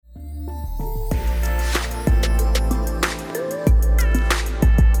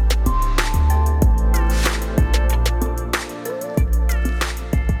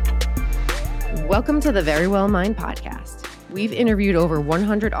Welcome to the Very Well Mind podcast. We've interviewed over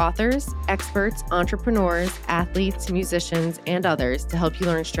 100 authors, experts, entrepreneurs, athletes, musicians, and others to help you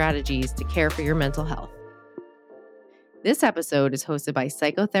learn strategies to care for your mental health. This episode is hosted by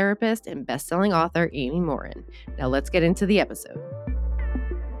psychotherapist and best-selling author Amy Morin. Now let's get into the episode.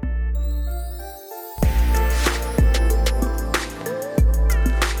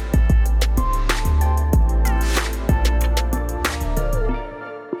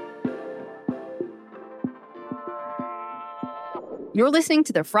 You're listening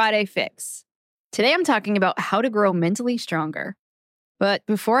to the Friday Fix. Today I'm talking about how to grow mentally stronger. But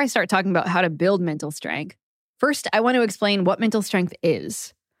before I start talking about how to build mental strength, first I want to explain what mental strength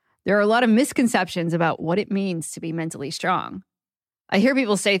is. There are a lot of misconceptions about what it means to be mentally strong. I hear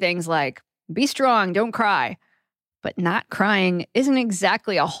people say things like, be strong, don't cry. But not crying isn't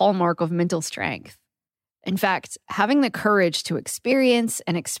exactly a hallmark of mental strength. In fact, having the courage to experience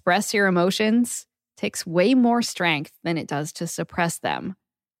and express your emotions takes way more strength than it does to suppress them.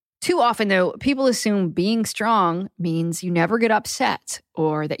 Too often, though, people assume being strong means you never get upset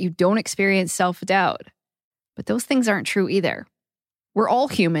or that you don't experience self-doubt. But those things aren't true either. We're all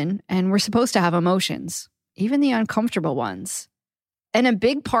human, and we're supposed to have emotions, even the uncomfortable ones. And a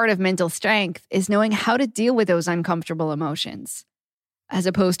big part of mental strength is knowing how to deal with those uncomfortable emotions, as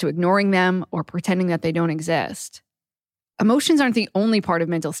opposed to ignoring them or pretending that they don't exist. Emotions aren't the only part of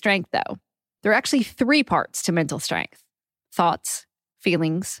mental strength, though. There are actually 3 parts to mental strength: thoughts,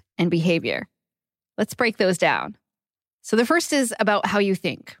 feelings, and behavior. Let's break those down. So the first is about how you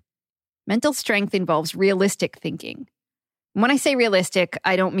think. Mental strength involves realistic thinking. When I say realistic,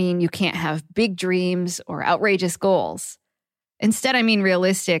 I don't mean you can't have big dreams or outrageous goals. Instead, I mean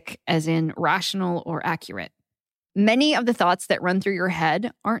realistic as in rational or accurate. Many of the thoughts that run through your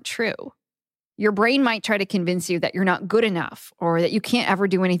head aren't true. Your brain might try to convince you that you're not good enough or that you can't ever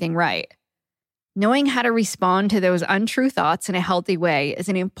do anything right. Knowing how to respond to those untrue thoughts in a healthy way is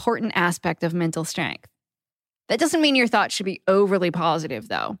an important aspect of mental strength. That doesn't mean your thoughts should be overly positive,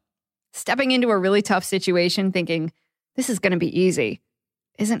 though. Stepping into a really tough situation thinking, this is going to be easy,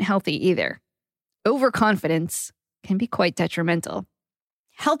 isn't healthy either. Overconfidence can be quite detrimental.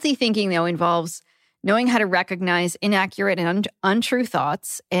 Healthy thinking, though, involves knowing how to recognize inaccurate and untrue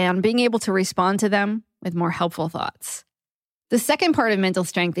thoughts and being able to respond to them with more helpful thoughts. The second part of mental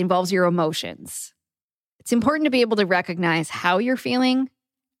strength involves your emotions. It's important to be able to recognize how you're feeling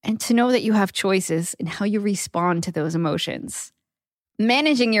and to know that you have choices in how you respond to those emotions.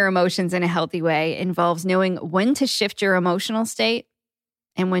 Managing your emotions in a healthy way involves knowing when to shift your emotional state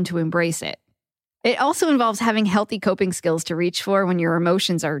and when to embrace it. It also involves having healthy coping skills to reach for when your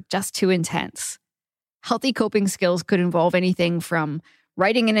emotions are just too intense. Healthy coping skills could involve anything from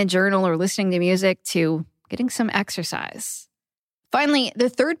writing in a journal or listening to music to getting some exercise. Finally, the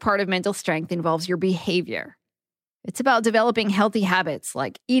third part of mental strength involves your behavior. It's about developing healthy habits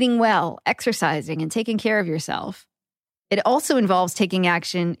like eating well, exercising, and taking care of yourself. It also involves taking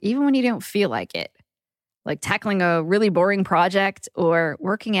action even when you don't feel like it, like tackling a really boring project or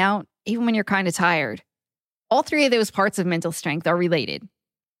working out even when you're kind of tired. All 3 of those parts of mental strength are related.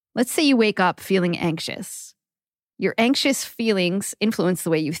 Let's say you wake up feeling anxious. Your anxious feelings influence the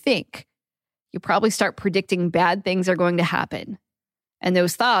way you think. You probably start predicting bad things are going to happen. And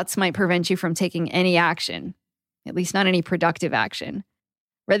those thoughts might prevent you from taking any action, at least not any productive action.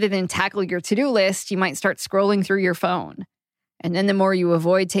 Rather than tackle your to-do list, you might start scrolling through your phone. And then the more you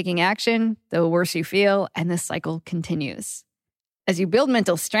avoid taking action, the worse you feel, and this cycle continues. As you build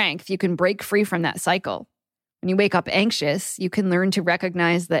mental strength, you can break free from that cycle. When you wake up anxious, you can learn to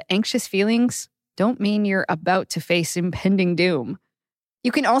recognize that anxious feelings don't mean you're about to face impending doom.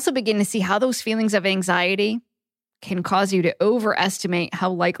 You can also begin to see how those feelings of anxiety can cause you to overestimate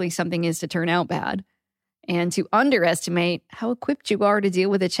how likely something is to turn out bad and to underestimate how equipped you are to deal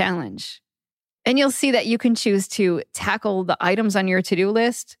with a challenge. And you'll see that you can choose to tackle the items on your to-do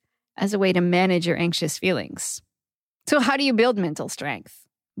list as a way to manage your anxious feelings. So how do you build mental strength?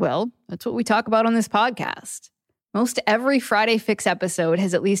 Well, that's what we talk about on this podcast. Most every Friday Fix episode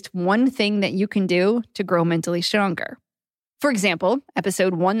has at least one thing that you can do to grow mentally stronger. For example,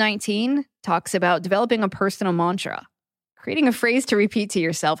 episode 119 talks about developing a personal mantra. Creating a phrase to repeat to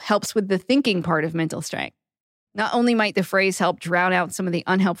yourself helps with the thinking part of mental strength. Not only might the phrase help drown out some of the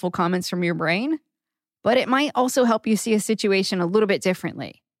unhelpful comments from your brain, but it might also help you see a situation a little bit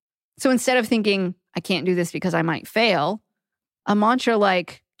differently. So instead of thinking, I can't do this because I might fail, a mantra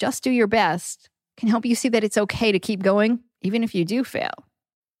like, just do your best, can help you see that it's okay to keep going, even if you do fail.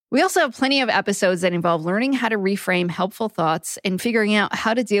 We also have plenty of episodes that involve learning how to reframe helpful thoughts and figuring out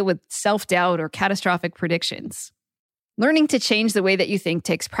how to deal with self-doubt or catastrophic predictions. Learning to change the way that you think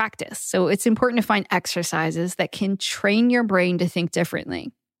takes practice, so it's important to find exercises that can train your brain to think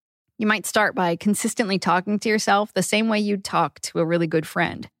differently. You might start by consistently talking to yourself the same way you'd talk to a really good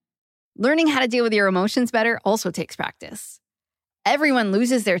friend. Learning how to deal with your emotions better also takes practice. Everyone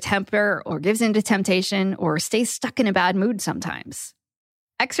loses their temper or gives into temptation or stays stuck in a bad mood sometimes.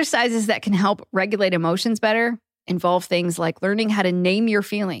 Exercises that can help regulate emotions better involve things like learning how to name your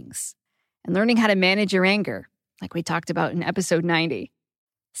feelings and learning how to manage your anger, like we talked about in episode 90.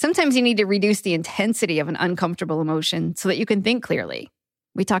 Sometimes you need to reduce the intensity of an uncomfortable emotion so that you can think clearly.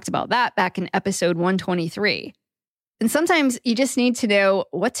 We talked about that back in episode 123. And sometimes you just need to know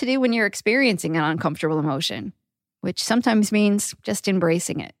what to do when you're experiencing an uncomfortable emotion, which sometimes means just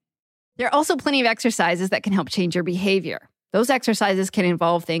embracing it. There are also plenty of exercises that can help change your behavior. Those exercises can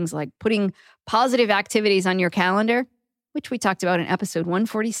involve things like putting positive activities on your calendar, which we talked about in episode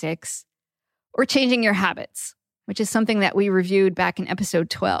 146, or changing your habits, which is something that we reviewed back in episode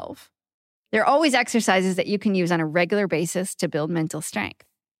 12. There are always exercises that you can use on a regular basis to build mental strength.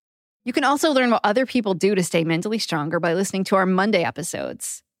 You can also learn what other people do to stay mentally stronger by listening to our Monday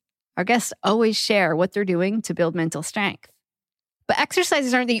episodes. Our guests always share what they're doing to build mental strength. But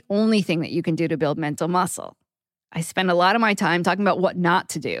exercises aren't the only thing that you can do to build mental muscle. I spend a lot of my time talking about what not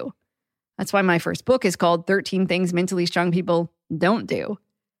to do. That's why my first book is called 13 Things Mentally Strong People Don't Do.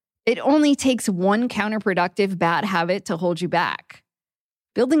 It only takes one counterproductive bad habit to hold you back.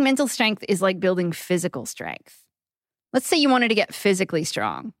 Building mental strength is like building physical strength. Let's say you wanted to get physically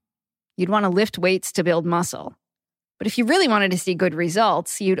strong. You'd want to lift weights to build muscle. But if you really wanted to see good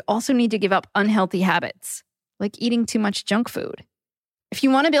results, you'd also need to give up unhealthy habits, like eating too much junk food. If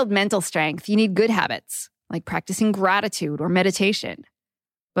you want to build mental strength, you need good habits, like practicing gratitude or meditation.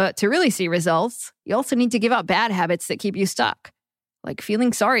 But to really see results, you also need to give up bad habits that keep you stuck, like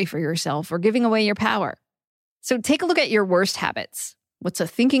feeling sorry for yourself or giving away your power. So take a look at your worst habits. What's a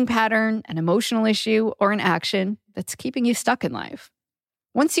thinking pattern, an emotional issue, or an action that's keeping you stuck in life?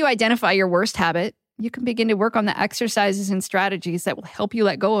 Once you identify your worst habit, you can begin to work on the exercises and strategies that will help you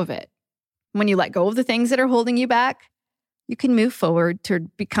let go of it. When you let go of the things that are holding you back, you can move forward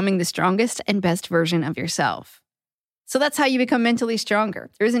toward becoming the strongest and best version of yourself. So that's how you become mentally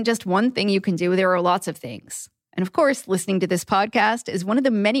stronger. There isn't just one thing you can do, there are lots of things. And of course, listening to this podcast is one of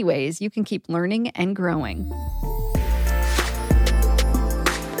the many ways you can keep learning and growing.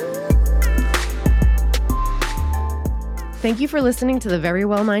 Thank you for listening to the Very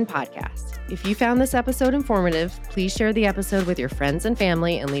Well Mind podcast. If you found this episode informative, please share the episode with your friends and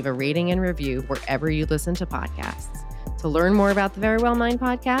family and leave a rating and review wherever you listen to podcasts. To learn more about the Very Well Mind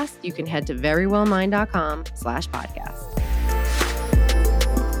podcast, you can head to verywellmind.com/podcast.